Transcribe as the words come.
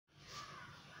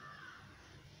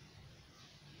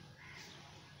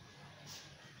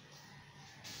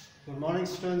Good morning,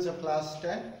 students of class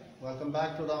 10. Welcome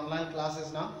back to the online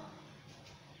classes now.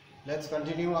 Let's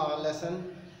continue our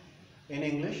lesson in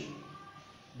English,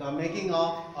 the making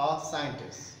of a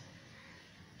scientist.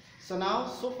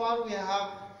 So far we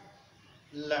have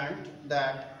learned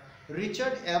that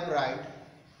Richard Everett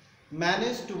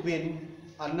managed to win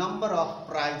a number of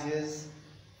prizes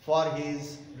for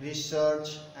his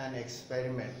research and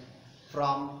experiment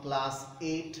from class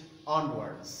 8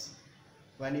 onwards.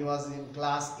 When he was in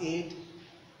class 8,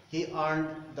 he earned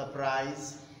the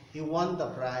prize, he won the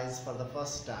prize for the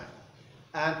first time.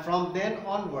 And from then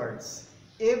onwards,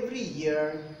 every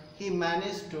year he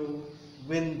managed to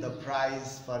win the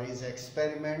prize for his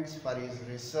experiments, for his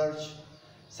research,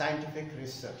 scientific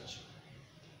research.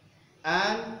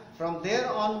 And from there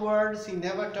onwards, he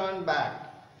never turned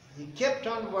back. He kept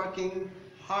on working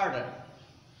harder.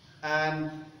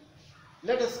 And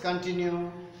let us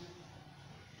continue.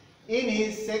 In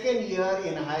his second year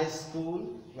in high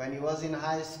school, when he was in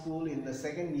high school in the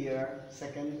second year,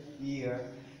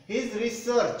 his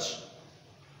research,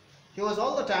 he was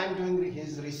all the time doing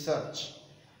his research.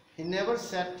 He never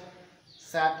sat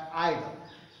idle.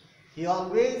 He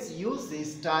always used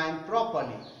his time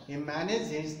properly. He managed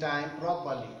his time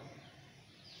properly.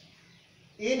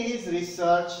 In his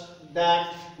research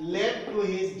that led to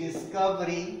his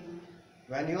discovery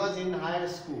when he was in high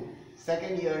school,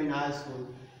 second year in high school,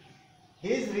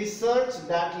 his research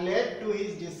that led to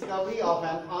his discovery of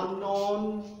an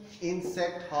unknown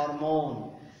insect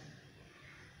hormone.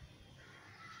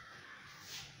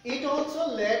 It also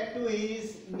led to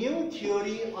his new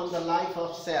theory on the life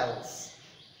of cells.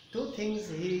 Two things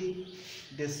he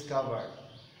discovered.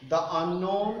 The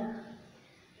unknown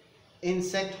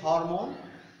insect hormone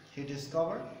he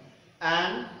discovered,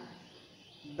 and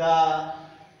the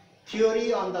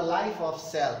theory on the life of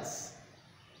cells.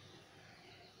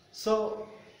 So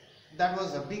that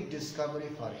was a big discovery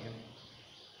for him.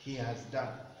 He has done.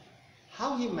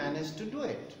 How he managed to do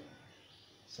it?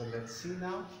 So let's see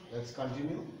now. Let's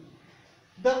continue.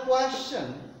 The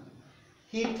question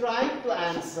he tried to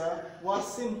answer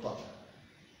was simple.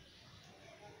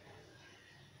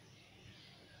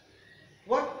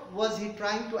 What was he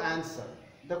trying to answer?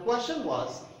 The question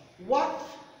was, what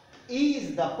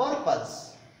is the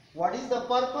purpose? What is the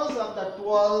purpose of the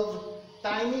 12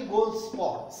 tiny gold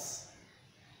spots?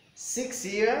 6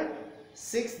 here,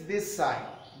 6 this side.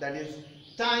 That is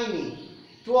tiny,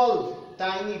 12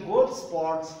 tiny gold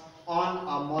spots on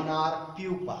a monarch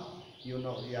pupa. You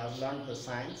know, you have learned the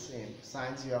science. In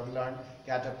science you have learned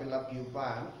caterpillar,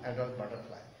 pupa and adult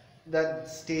butterfly. The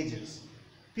stages.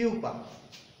 Pupa.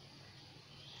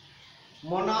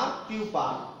 Monarch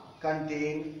pupa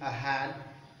contain a hand,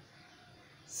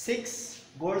 6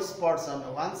 gold spots on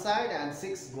one side and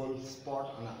 6 gold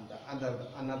spots on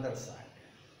another side.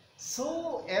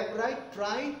 So Everett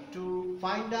tried to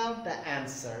find out the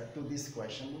answer to this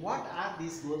question. What are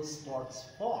these gold spots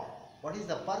for? What is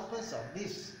the purpose of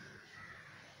this?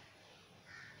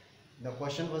 The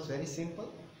question was very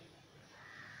simple,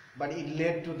 but it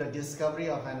led to the discovery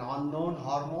of an unknown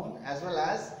hormone, as well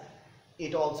as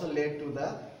it also led to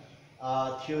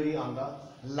the theory on the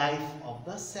life of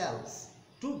the cells.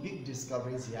 Two big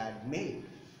discoveries he had made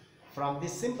from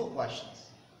these simple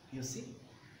questions. You see,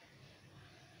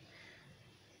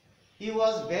 he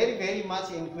was very much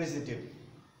inquisitive.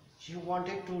 He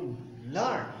wanted to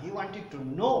learn, he wanted to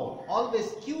know,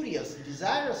 always curious,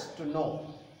 desirous to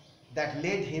know. That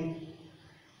led him,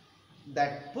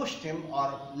 that pushed him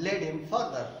or led him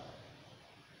further.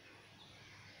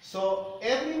 So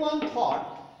everyone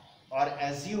thought or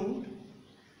assumed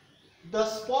the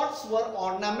spots were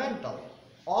ornamental.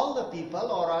 All the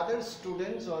people or other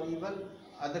students or even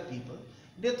other people,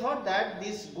 they thought that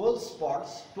these gold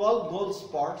spots, 12 gold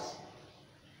spots,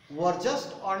 were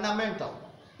just ornamental.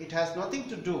 It has nothing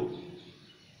to do.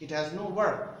 It has no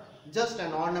work. Just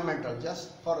an ornamental,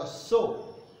 just for a show,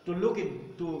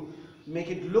 to make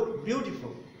it look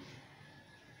beautiful.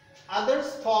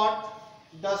 Others thought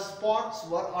the spots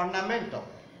were ornamental.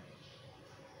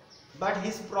 But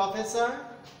his professor,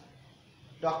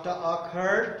 Dr.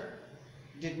 Urquhart,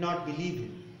 did not believe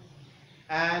him,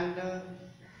 and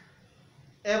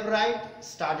Everett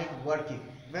started working.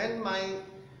 When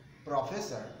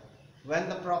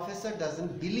the professor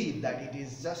doesn't believe that it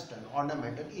is just an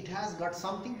ornamental, it has got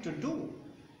something to do.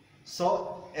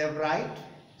 So Everett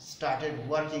started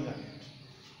working on it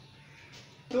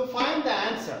to find the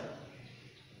answer.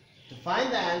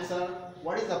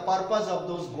 What is the purpose of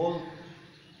those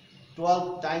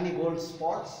 12 tiny gold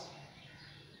spots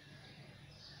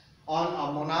on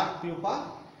a monarch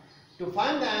pupa? To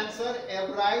find the answer,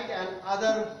 Everett and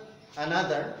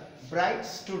another bright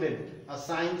student, a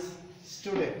science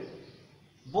student,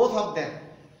 both of them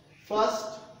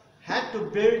first had to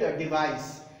build a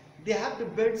device. They have to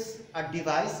build a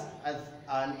device as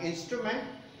an instrument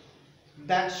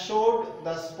that showed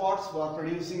the spots were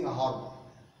producing a hormone.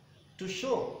 To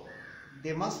show,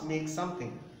 they must make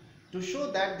something to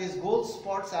show that these gold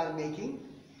spots are making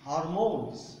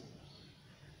hormones,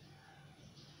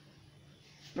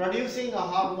 producing a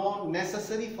hormone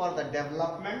necessary for the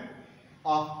development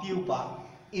of pupa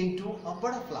into a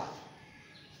butterfly.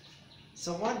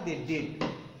 So what they did,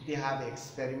 they have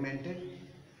experimented.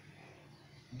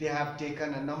 They have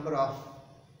taken a number of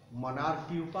monarch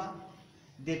pupa.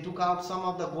 They took out some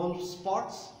of the gold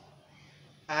spots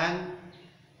and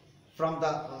from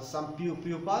the some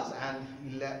pupas,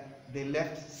 and they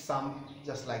left some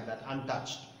just like that,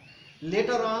 untouched.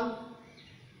 Later on,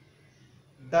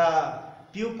 the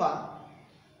pupa,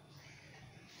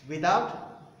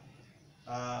 without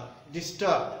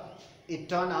disturbed, it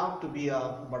turned out to be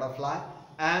a butterfly,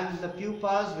 and the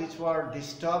pupas which were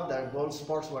disturbed, the gold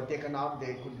spots were taken out,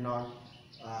 they could not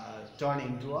turn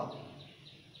into a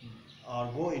or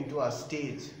go into a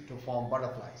stage to form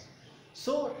butterflies.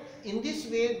 So in this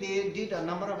way they did a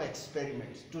number of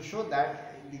experiments to show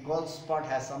that the gold spot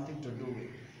has something to do with it.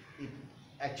 It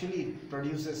actually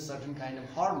produces certain kind of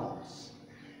hormones.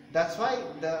 That's why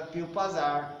the pupas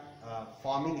are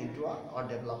forming into a or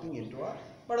developing into a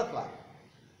butterfly,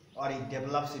 or it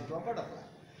develops into a butterfly.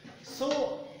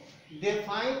 So they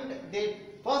find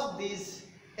first these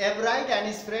Everett and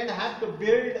his friend had to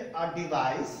build a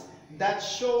device that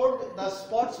showed the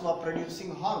spots were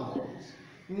producing hormones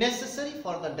necessary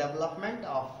for the development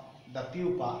of the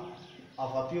pupa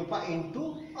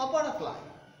into a butterfly.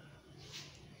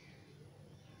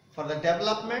 For the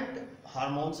development,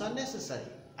 hormones are necessary,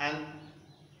 and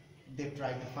they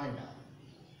tried to find out.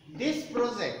 This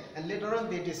project, and later on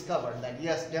they discovered that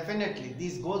yes, definitely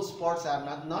these gold spots are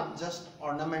not just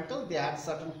ornamental, they have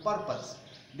certain purpose.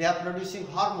 They are producing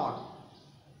hormone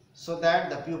so that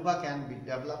the pupa can be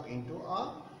developed into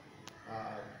a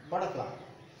butterfly.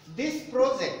 This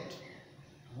project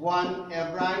won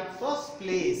Everett first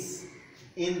place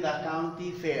in the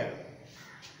county fair.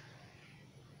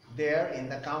 There in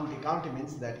the county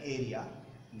means that area,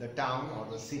 the town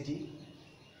or the city.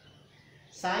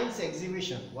 Science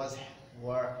exhibition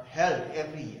were held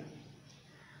every year.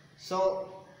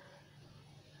 So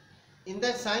in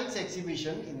that science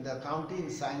exhibition in the county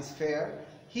science fair,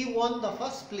 he won the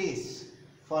first place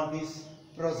for this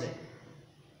project,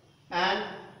 and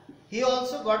he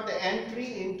also got the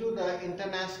entry into the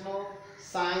International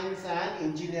Science and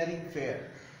Engineering Fair.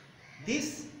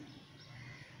 This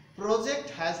project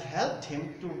has helped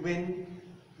him to win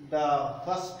the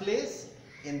first place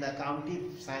in the county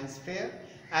science fair,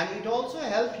 and it also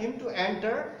helped him to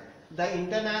enter the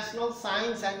International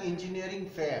Science and Engineering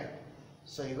Fair.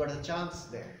 So he got a chance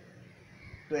there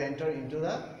to enter into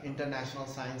the International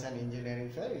Science and Engineering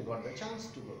Fair. He got the chance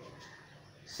to go.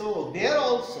 So there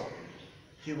also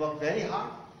he worked very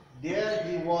hard. There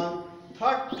he won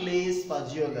third place for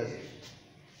geology.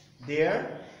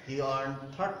 There he earned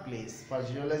third place for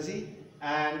geology,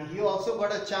 and he also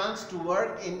got a chance to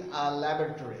work in a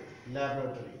laboratory.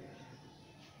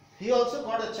 He also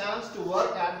got a chance to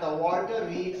work at the Walter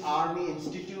Reed Army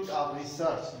Institute of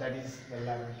Research, that is the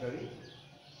laboratory.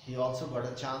 He also got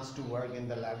a chance to work in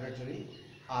the laboratory,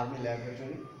 Army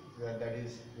laboratory, that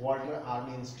is Walter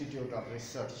Army Institute of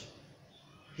Research.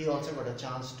 He also got a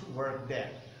chance to work there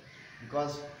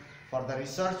because for the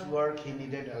research work he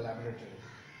needed a laboratory.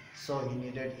 So he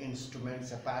needed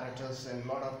instruments, apparatus, and a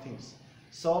lot of things.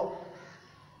 So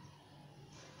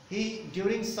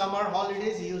during summer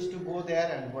holidays he used to go there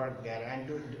and work there,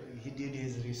 and he did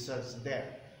his research there.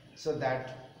 So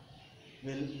that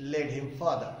will lead him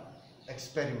further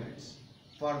experiments,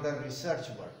 further research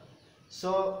work.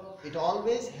 So it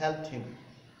always helped him.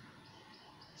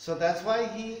 So that's why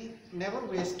he never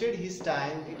wasted his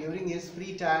time. During his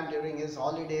free time, during his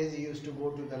holidays, he used to go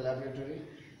to the laboratory,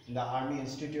 the Army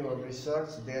Institute of Research.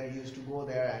 There he used to go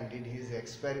there and did his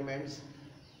experiments,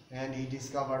 and he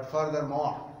discovered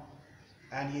furthermore,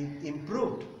 and he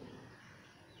improved.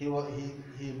 He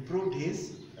improved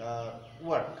his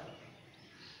work.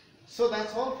 So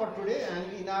that's all for today,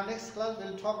 and in our next class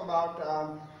we'll talk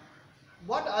about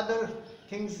what other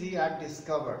things he had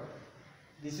discovered.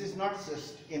 This is not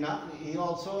just enough. He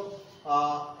also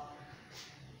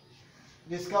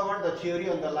discovered the theory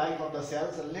on the life of the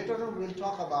cells. And later on we'll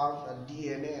talk about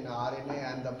DNA and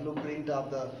RNA and the blueprint of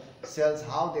the cells,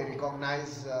 how they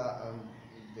recognize the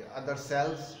other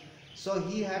cells. So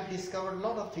he had discovered a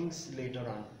lot of things later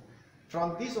on.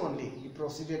 From this only he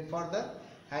proceeded further,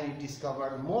 and he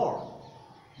discovered more.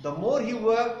 The more he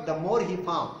worked, the more he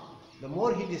found, the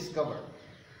more he discovered.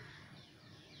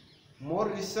 More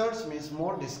research means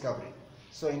more discovery.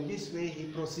 So in this way he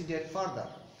proceeded further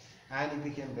and he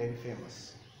became very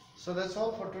famous. So that's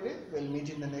all for today. We'll meet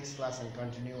in the next class and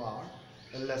continue our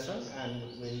lesson,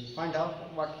 and we'll find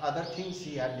out what other things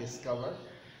he had discovered,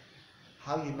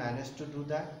 how he managed to do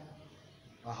that,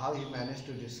 or how he managed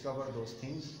to discover those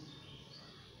things.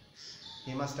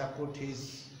 He must have put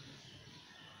his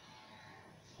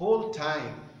whole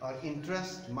time or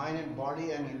interest, mind and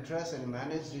body and interest, and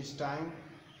managed his time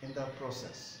in the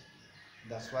process.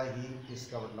 That's why he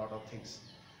discovered a lot of things.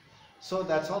 So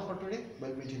that's all for today.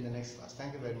 We'll meet in the next class.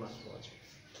 Thank you very much for watching.